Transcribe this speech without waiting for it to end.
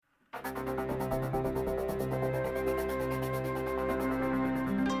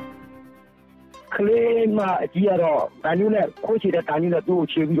克雷嘛，接着感觉呢，过去的感觉呢都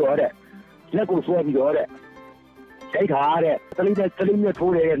吃不着的，那个说不着的，该查的，这里面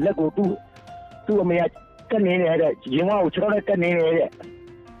出来的那个都没有跟年来的，因为我知道的跟年来的。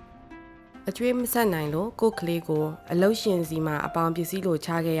အကျွေးမဆက်နိုင်လို့ကိုကလေးကိုအလုရှင်စီမှာအပေါင်ပစ္စည်းလိုချ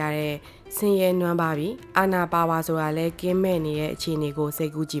ခဲ့ရတဲ့ဆင်းရဲနွမ်းပါပြီးအာနာပါဝါဆိုတာလဲကင်းမဲ့နေတဲ့အခြေအနေကိုစိ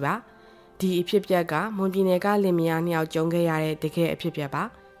တ်ကူးကြည့်ပါဒီအဖြစ်ပြက်ကမွန်ပြည်နယ်ကလင်မယားနှစ်ယောက်ကြုံခဲ့ရတဲ့တကယ်အဖြစ်ပြက်ပါ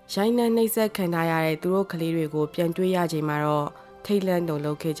ရိုင်းနှံနှိပ်စက်ခံထားရတဲ့သူတို့ကလေးတွေကိုပြန်တွေးရချိန်မှာတော့ထိတ်လန့်တုန်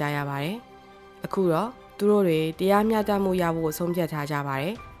လှုပ်ခဲ့ကြရပါတယ်အခုတော့သူတို့တွေတရားမျှတမှုရဖို့ဆုံးဖြတ်ထားကြပါတ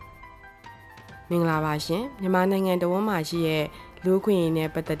ယ်မင်္ဂလာပါရှင်မြန်မာနိုင်ငံတဝန်းမှာရှိတဲ့လူခွင့်ရေးနဲ့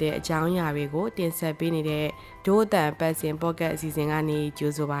ပတ်သက်တဲ့အကြောင်းအရာတွေကိုတင်ဆက်ပေးနေတဲ့ဒို့အတန်ပတ်စဉ်ပေါ့ကတ်အစီအစဉ်ကနေ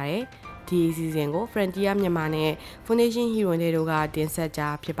ကြိုဆိုပါရစေ။ဒီအစီအစဉ်ကို Frontier မြန်မာနဲ့ Foundation Hero တို့ကတင်ဆက်ကြ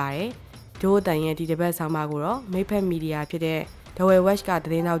ဖြစ်ပါတယ်။ဒို့အတန်ရဲ့ဒီတစ်ပတ်ဆောင်ပါကိုတော့ Maypad Media ဖြစ်တဲ့ The Way Watch ကသ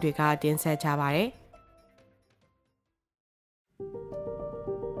တင်းတောက်တွေကတင်ဆက်ကြပါတယ်။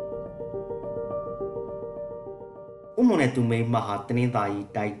ဥမုံနဲ့သူမိမဟာတင်းင်းသားကြီး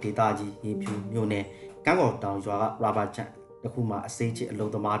တိုက်ဒေတာကြီးရေဖြူမြို့နယ်ကန်းကော်တောင်ရွာကရာဘာချန်တခုမှအစိမ်းချစ်အလုံ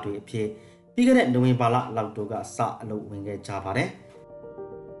သမားတွေအဖြစ်ပြီးခဲ့တဲ့နိုဝင်ဘာလလောက်တို့ကအစအလုပ်ဝင်ခဲ့ကြပါတယ်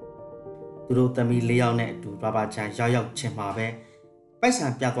သူတို့သမီး၄ယောက်နဲ့အတူရာဘာချန်ရောက်ချင်မှာပဲပိုက်ဆံ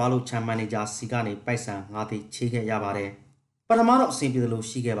ပြတ်သွားလို့ချန်မန်နေဂျာစီကနေပိုက်ဆံ၅သိန်းချေးခဲ့ရပါတယ်ပထမတော့အဆင်ပြေလို့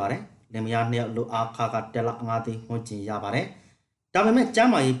ရှိခဲ့ပါတယ်လင်မယား၂ယောက်လိုအားခါကတက်လာ၅သိန်းဝန်းကျင်ရပါတယ်ဒါပေမဲ့ကျ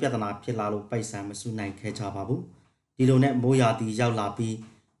မ်းမာရေးပြဿနာဖြစ်လာလို့ပိုက်ဆံမစုနိုင်ခဲ့ကြပါဘူးဒီလိုနဲ့မိုးရာသီရောက်လာပြီး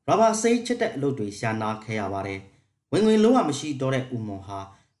ရာဘာစိတ်ချစ်တဲ့အလုပ်တွေရှာနာခဲ့ရပါတယ်ဝင်ငွေလုံးဝမရှိတော့တဲ့ဦးမွန်ဟာ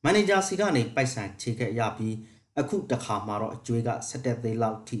မန်နေဂျာစီကနေပိုက်ဆံချေခဲ့ရပြီးအခုတခါမှတော့အကျွေးက17သိန်း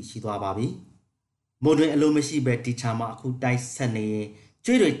လောက်ထိရှိသွားပါပြီမိုးတွင်အလိုမရှိပဲဒီချာမှာအခုတိုက်ဆက်နေရင်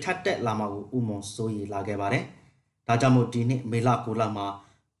ကျွေးတွေထပ်တက်လာမှကိုဦးမွန်စိုးရိမ်လာခဲ့ပါတယ်ဒါကြောင့်မို့ဒီနှစ်မေလ9လမှာ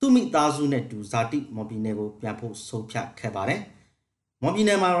သူ့မိသားစုနဲ့တူဇာတိမွန်ပြည်နယ်ကိုပြန်ဖို့ဆုံးဖြတ်ခဲ့ပါတယ်မွန်ပြည်န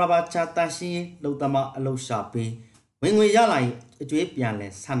ယ်မှာရာဘာချာတန်ရှင်းလုံသမားအလုပ်ရှာပြီးဝင်ငွေရလာရင်အကျွေးပြန်လဲ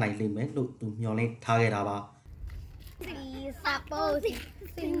ဆနိုင်လိမ့်မယ်လို့သူမျှော်လင့်ထားခဲ့တာပါ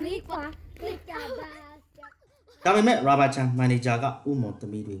ဒါပေမဲ့ရာဘာချန်မန်နေဂျာကဥမွန်သ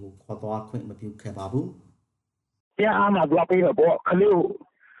မီးတွေကိုခေါ်သွားခွင့်မပြုခဲ့ပါဘူးတရားအားမှာသွားပေးတော့ပေါ့ခလေးကို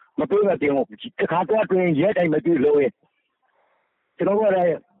မပေးတော့တင်တခါတော့တွင်ရဲတိုင်းမပြုလို့ရကျွန်တော်ကလ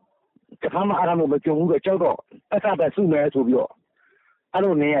ည်းတခါမှအားမမကြုံဘူးတော့ကြောက်တော့အဆပဲစုမယ်ဆိုပြီးတော့အဲ့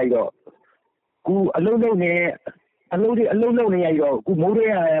လိုနေရတော့ကူအလုံးလုံးနေအလုံးလုံးနေရတော့ကူမိုး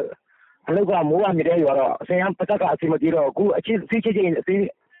ရဲအလောက်ကမိုးရမြတဲ့ရောတော့ဆရာပတ်သက်ကအစီမပြေတော့ကူအချင်းစီးချင်းအစီ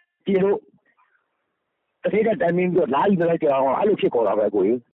ပြေလို့တတိယတိုင်မင်းပြောလာယူလိုက်ကြအောင်အဲ့လိုဖြစ်ခေါ်တာပဲကို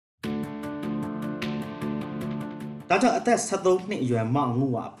ကြီးဒါကြောင့်အသက်73နှစ်အရွယ်မောင်ငူ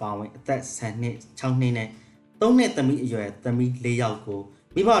ဝအပါဝင်အသက်10နှစ်6နှစ်နဲ့3နှစ်သမီးအရွယ်သမီး4ယောက်ကို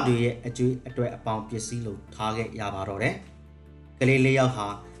မိဘတွေရဲ့အကျွေးအတွက်အပေါင်ပစ္စည်းလို့ထားခဲ့ရပါတော့တယ်ကလေး4ယောက်ဟာ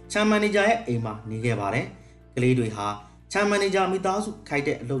ချမ်မန်နေဂျာရဲ့အိမ်မှာနေခဲ့ပါတယ်ကလေးတွေဟာချမ်မန်နေဂျာမိသားစုခိုက်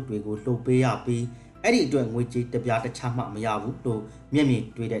တဲ့အလုပ်တွေကိုလှုပ်ပေးရပြီးအဲ့ဒီအတွက်ငွေကြေးတပြားတခြားမှမရဘူးလို့မျက်မြင်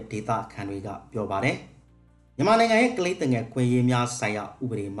တွေ့တဲ့ဒေသခံတွေကပြောပါတယ်မြန်မာနိုင်ငံရဲ့ကလေးတငယ်ခွင့်ရေးများဆိုင်ရာဥ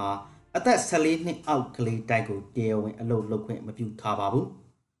ပဒေမှာအသက်14နှစ်အောက်ကလေးတိုက်ကိုတရားဝင်အလုပ်လုပ်ခွင့်မပြုထားပါဘူး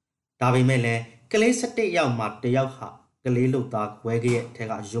ဒါပေမဲ့လည်းကလေး17ယောက်မှာတယောက်ဟာကလေးလုပ်သားဝဲခဲ့တဲ့အထက်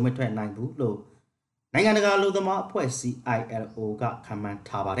ကရုံးမထွက်နိုင်ဘူးလို့နိုင်ငံတကာလူသမားအဖွဲ့ CILO ကခန့်မှန်း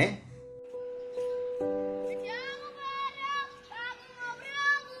ထားပါတယ်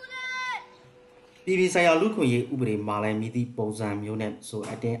ပြည်ပြည်ဆိုင်ရာလူခွင့်ရေးဥပဒေမှာလည်းမြည်သည့်ပုံစံမျိုးနဲ့ဆို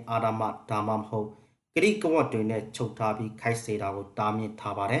အတင်းအာဓမ္မဒါမှမဟုတ်ဂရိကဝတ်တွေနဲ့ချုပ်ထားပြီးခိုက်စေတာကိုတားမြစ်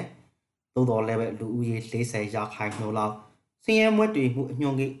ထားပါတယ်။သို့တော်လည်းပဲလူဦးရေ40ရာခိုင်နှုန်းလောက်ဆင်းရဲမွဲတေမှုအညွှ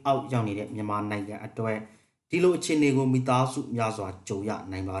န်းကိန်းအောက်ရောက်နေတဲ့မြန်မာနိုင်ငံအတွက်ဒီလိုအခြေအနေကိုမိသားစုများစွာကြုံရ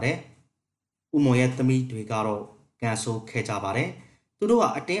နိုင်ပါတယ်။ဥမွန်ရဲ့သမီးတွေကတော့ကန်ဆိုးခဲ့ကြပါတယ်။သူတို့က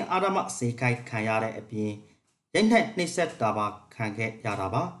အတင်းအာဓမ္မစေခိုက်ခံရတဲ့အပြင်ရိုက်နှက်နှိပ်စက်တာပါခံခဲ့ရတာ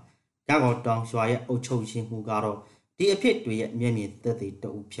ပါ။ကကောတောင်ရွာရဲ့အုပ်ချုပ်ရေးမှုကတော့ဒီအဖြစ်တွေရဲ့မျက်မြင်သက်သေတ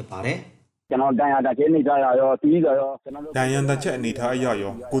အုပ်ဖြစ်ပါတယ်။ကျွန်တော်တန်ရတာချင်းနေကြရရောတီးကြရောကျွန်တော်တန်ရန်တစ်ချက်အနေထားအရ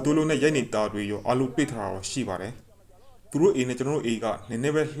ရောကိုတိုးလုံးနဲ့ရိုက်နေတာတွေရောအလုပ်ပိတ်ထားတာရှိပါတယ်သူတို့အိမ်နဲ့ကျွန်တော်တို့အိမ်ကနည်းန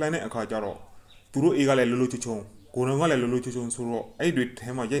ည်းပဲလှမ်းတဲ့အခါကျတော့သူတို့အိမ်ကလည်းလှလှချုံကိုတော်ကလည်းလှလှချုံဆိုတော့အဲ့တွေထဲ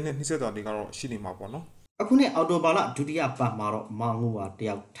မှာရိုက်နေနှိစက်တာတွေကတော့ရှိနေမှာပေါ့နော်အခုနှစ်အော်တိုဘာလဒုတိယပတ်မှာတော့မောင်ငူဟာတ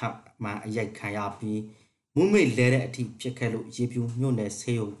ယောက်ထပ်မှန်အရိုက်ခံရပြီးမုံမေလဲတဲ့အထိဖြစ်ခဲ့လို့ရေပြူမြို့နယ်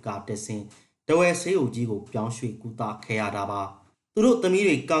ဆေးရုံကတဆင်တဝဲဆေးရုံကြီးကိုပြောင်းရွှေ့ကူတာခဲ့ရတာပါသူတို့သမီး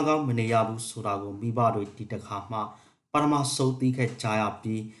တွေကောင်းကောင်းမနေရဘူးဆိုတာကိုမိဘတွေဒီတခါမှပထမဆုံးသိခဲ့ကြရ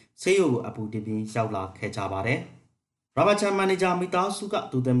ပြီးဆေးရုံကိုအပူတပြင်းရောက်လာခဲ့ကြပါတယ် ရာဘာချန်မန်နေဂျာမိသားစုက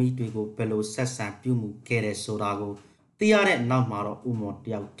သူသမီးတွေကိုဘယ်လိုဆက်ဆံပြုမှုခဲ့တယ်ဆိုတာကိုသိရတဲ့နောက်မှာတော့ဦးမော်တ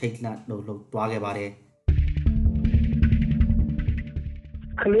ယောက်ထိတ်လန့်လှုပ်သွားခဲ့ပါတယ်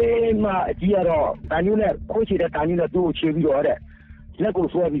ကလေးမအကြီးကတော့တန်ညူးနဲ့ခိုးချတဲ့တန်ညူးနဲ့သူ့ကိုချေပြီးတော့တဲ့လက်ကို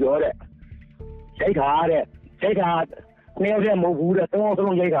ဆွဲပြီးတော့တဲ့ရိုက်ထားတဲ့ရိုက်ထားနှစ်ယောက်တည်းမဟုတ်ဘူးတဲ့သုံးယောက်စ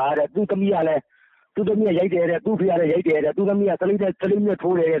လုံးရိုက်ထားတဲ့သူ့သမီးကလည်းသူ့သမီးကရိုက်တယ်တဲ့သူ့ဖေကလည်းရိုက်တယ်တဲ့သူ့သမီးကကလေးနဲ့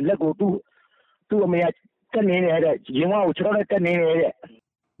ထိုးတယ်လက်ကိုသူ့အမေကတက်နေတယ်တဲ့ရင်ဝါကိုခြေထောက်နဲ့တက်နေတယ်တဲ့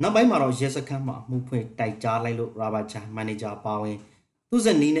နောက်ပိုင်းမှာတော့ရဲစခန်းမှာမှုဖွင့်တိုက်ကြားလိုက်လို့ရာဘာချန်မန်နေဂျာပါဝင်သူ့ဇ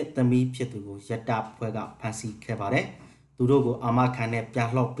နီးနဲ့သမီးဖြစ်သူကိုရတဖွဲ့ကဖမ်းဆီးခဲ့ပါတယ်သူတို့ကိုအာမခံနဲ့ပြ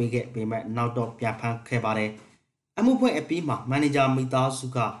လှော့ပေးခဲ့ပေမဲ့နောက်တော့ပြန်ဖမ်းခဲ့ပါတယ်အမှုဖွင့်အပြီးမှာမန်နေဂျာမိသားစု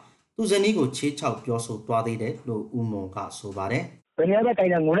ကသူ့ဇနီးကိုချေးချောက်ပြောဆိုသွားသေးတယ်လို့ဦးမွန်ကဆိုပါတယ်ဘယ်နေရာကတို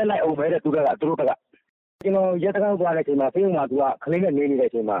င်တယ်ငုံနဲ့လိုက်အောင်ပဲတဲ့သူတို့ဘက်ကကျွန်တော်ရဲစခန်းသွားတဲ့အချိန်မှာဖေးမှာသူကခလေးနဲ့နေနေတဲ့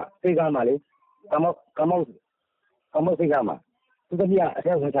အချိန်မှာဖေးကားမှာလေကမောက်ဖေးကားမှာသူသမီးကအထ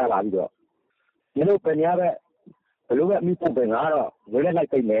က်ဝင်ချလာပြီးတော့မင်းတို့ဘယ်နေရာပဲဘယ်လိုပဲအမိပုတ်ပဲငါတော့ငွေနဲ့လိုက်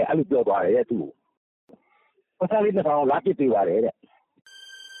ပိတ်မယ်အဲ့လိုပြောသွားတယ်တဲ့သူ့ကိုပတ်စလေးတစ်ထောင်လာပစ်ပေးပါတယ်တဲ့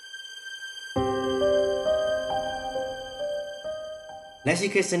လက်ရှိ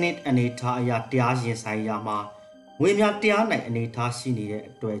ခေတ်စနစ်အနေထားအရာတရားရင်ဆိုင်ရာမှာငွေများတရားနိုင်အနေထားရှိနေတဲ့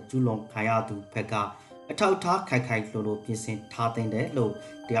အတွက်ကျူးလွန်ခံရသူဘက်ကအထောက်အထားခိုင်ခိုင်လို့ပြင်ဆင်ထားတဲ့လို့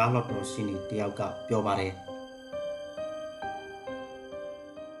တရားလွှတ်တော်ရှိနေတယောက်ကပြောပါတယ်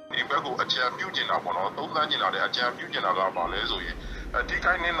ဒီဘက်ကိုအကြံပြုကျင်တာပေါ့နော်သုံးသပ်ကျင်တာတဲ့အကြံပြုကျင်တာကဘာလဲဆိုရင်ဒီ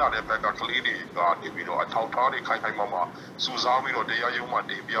ခိုင်းနေတာတဲ့ဘက်ကကလေးတွေကနေပြီးတော့အထောက်ထားတွေခိုင်ခိုင်မာစူစားပြီးတော့တရားရုံးမှာ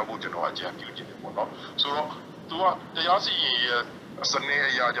တင်ပြဖို့ကျွန်တော်အကြံပြုကျင်တယ်ပေါ့နော်ဆိုတော့သူကတရားစီရင်ရဲ့စနေ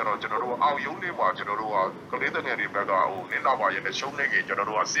အရာကျတော့ကျွန်တော်တို့အောက်ရုံးတွေမှာကျွန်တော်တို့ကကလေးတဲ့ငယ်တွေဘက်ကနင်းနာပါရဲ့ရှုံးနေကြကျွန်တော်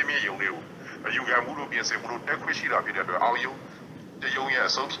တို့ကစီးမြင့်ရုံတွေကိုအယူခံမှုလို့ပြင်ဆင်မှုလို့တက်ခွင့်ရှိတာဖြစ်တဲ့အတွက်အောက်ရုံးတရုံးရဲ့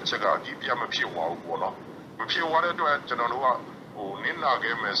အဆုံးဖြတ်ချက်ကဒီပြမဖြစ်သွားဘူးပေါ့နော်မဖြစ်သွားတဲ့အတွက်ကျွန်တော်တို့ကနင်းနာ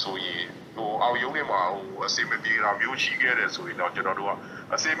ခဲ့မယ်ဆိုရင်အောက်ရုံးတွေမှာအစီမပြေတာမျိုးရှိခဲ့တယ်ဆိုရင်တော့ကျွန်တော်တို့က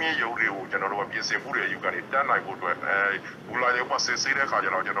အစီမြင့်ရုံတွေကိုကျွန်တော်တို့ကပြင်ဆင်မှုတွေအယူခံတွေတန်းနိုင်ဖို့အတွက်ဘူလာရုံးမှာစစ်ဆေးတဲ့အခါကျ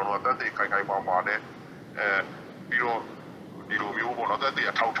တော့ကျွန်တော်တို့ကတက်တဲ့ခိုင်ခိုင်မာနဲ့ပြီးတော့ဒီလိုမျိုးပေါ့နော်တက်တဲ့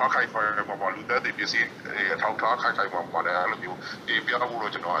အထောက်ထားခိုင်ခိုင်မာလူတက်တဲ့ပစ္စည်းအထောက်ထားခိုင်ခိုင်မာနဲ့အဲ့လိုမျိုးဒီပြဖို့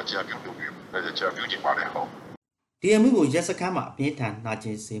တော့ကျွန်တော်အကြံပြုလုပ်ပြီးအကြံပြုချင်ပါတယ်ဟုတ်ဒီအမှုကိုရဲစခန်းမှာအပြင်းထန်နှာကျ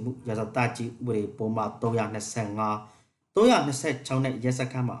င်စေမှုရာဇသကြီးဥပဒေပုံမှန်325 326နဲ့ရဲစ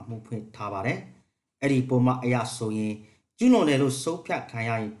ခန်းမှာအမှုဖွင့်ထားပါတယ်။အဲ့ဒီပုံမှန်အရဆိုရင်ကျူးလွန်တယ်လို့စုံဖြတ်ခံ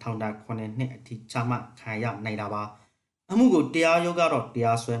ရရင်ထောင်ဒဏ်9နှစ်အထိချမှတ်ခံရနိုင်တာပါ။အမှုကိုတရားရုံးကတော့တ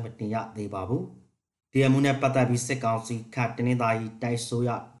ရားစွဲမတင်ရသေးပါဘူး။ဒီအမှုနဲ့ပတ်သက်ပြီးစစ်ကောင်စီခတ်တင်းသားကြီးတိုက်ဆိုရ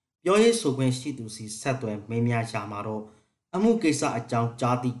ပြောရေးဆိုခွင့်ရှိသူစီဆက်သွယ်မေးမြန်းရှာမှာတော့အမှုကိစ္စအကြောင်း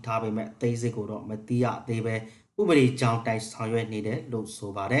ကြားသိထားပေမဲ့အသေးစိတ်ကိုတော့မသိရသေးပဲဥပဒေကြောင်းတိုက်ဆောင်ရွက်နေတယ်လို့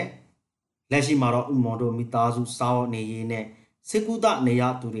ဆိုပါတယ်။လက်ရှိမှာတော့ဥမ္မော်တို့မိသားစုစားဝတ်နေရေးနဲ့စစ်ကူတနေရ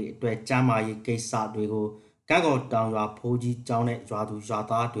သူတွေအတွက်ကျန်းမာရေးကိစ္စတွေကိုကန့်ကော်တောင်ရွာဖိုးကြီးကျောင်းနဲ့ရွာသူရွာ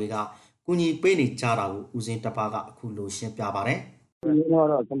သားတွေကကူညီပေးနေကြတာကိုဦးစင်းတပါကအခုလိုရှင်းပြပါတယ်။ဒီတော့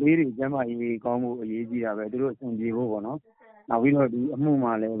ကလေးတွေကျန်းမာရေးကောင်းမှုအရေးကြီးတာပဲသူတို့အဆင်ပြေဖို့ပေါ့နော်။နောက်ပြီးတော့ဒီအမှု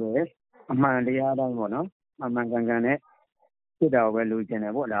မှာလည်းပဲအမှန်တရားတိုင်းပေါ့နော်။အမှန်ကန်ကန်နဲ့ဖြစ်တာကိုပဲလိုချင်တ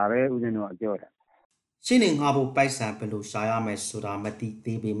ယ်ပေါ့ဒါပဲဦးစင်းတို့ကပြောတာ။ရှင်းနေငါဖို့ပိုက်ဆံဘယ်လိုရှာရမယ်ဆိုတာမသိ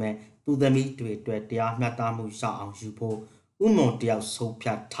သေးပေမဲ့သူသမီးတွေအတွက်တရားမျှတမှုရအောင်ယူဖို့ဥမ္မော်တယောက်ဆုံးဖြ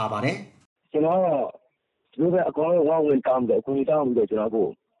တ်ထားပါတယ်။ကျွန်တော်တို့ပဲအကောင်းဝဝင်တောင်းတယ်ကိုကြီးတောင်းပြီးတော့ကျွန်တော်ကို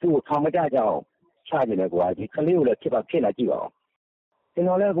သူ့ကိုထောင်မကြကြအောင်ချနေတယ်ကွာဒီကလေးကိုလည်းဖြစ်လာကြည့်ပါအောင်ကျွန်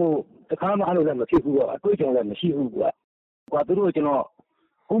တော်လည်းကိုတခါမှအဲ့လိုလည်းမဖြစ်ဘူးတော့အတွေ့အကြုံလည်းမရှိဘူးကွာသူတို့ကျွန်တော်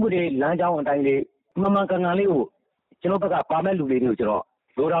ဥပဒေလမ်းကြောင်းအတိုင်းလေးမှန်မှန်ကန်ကန်လေးကိုကျွန်တော်ဘက်ကပါမဲ့လူလေးတွေကိုကျွန်တော်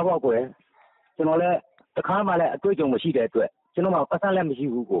လိုတာပေါ့ကွယ်ကျွန်တော်လည်းတခါမှလည်းအတွေ့အကြုံမရှိတဲ့အတွက်ကျွန်တော်မှပတ်စံလည်းမရှိ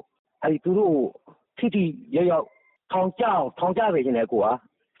ဘူးကိုအဲ့ဒီသူတို့ထိရောက်ထောင်ကြပဲရှင်လေကိုက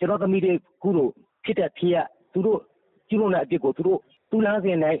ကျွန်တော်သမီးတွေခုလိုဖြစ်တဲ့ဖြစ်ရသူတို့ကျူးလွန်တဲ့အပြစ်ကိုသူတို့တူလန်းစ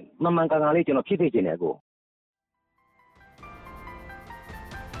င်နဲ့မှန်မှန်ကန်ကန်လေးကျွန်တော်ဖြစ်ဖြစ်ရှင်လေကို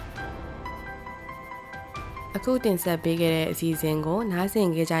အခုတင်ဆက်ပေးခဲ့တဲ့အစီအစဉ်ကိုနားဆင်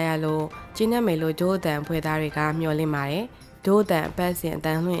ကြကြရလို့ကျင်းနေမယ်လို့ဒို့အတန်ဖွဲ့သားတွေကမျှော်လင့်ပါတယ်ဒို့အတန်အပတ်စဉ်အတ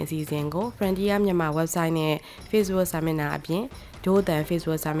န်လွှင့်အစီအစဉ်ကို Frontier မြန်မာ website နဲ့ Facebook စာမျက်နှာအပြင်ဒို့အတန်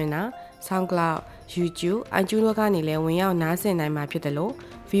Facebook စာမျက်နှာ SoundCloud YouTube iTunes တို့ကနေလည်းဝင်ရောက်နားဆင်နိုင်မှာဖြစ်တယ်လို့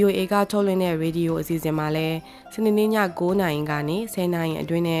VOA ကထုတ်လွှင့်တဲ့ရေဒီယိုအစီအစဉ်မှာလည်းစနေနေ့ည9:00 နာရီကနေ10:00 နာရီအ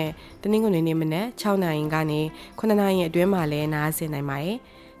တွင်းနဲ့တနင်္ဂနွေနေ့မနက်6:00 နာရီကနေ9:00 နာရီအတွင်းမှာလည်းနားဆင်နိုင်ပါတယ်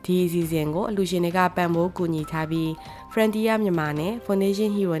ဒီအစီအစဉ်ကိုအလူရှင်တွေကပံ့ပိုးကူညီထားပြီး Frontier မြန်မာနဲ့ Foundation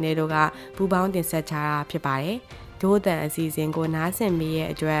Hero နဲ့တို့ကပူးပေါင်းတင်ဆက်ထားတာဖြစ်ပါတယ်ဒို့အတန်အစီအစဉ်ကိုနားဆင်မိရဲ့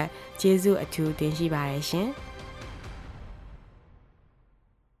အတွက်ကျေးဇူးအထူးတင်ရှိပါတယ်ရှင်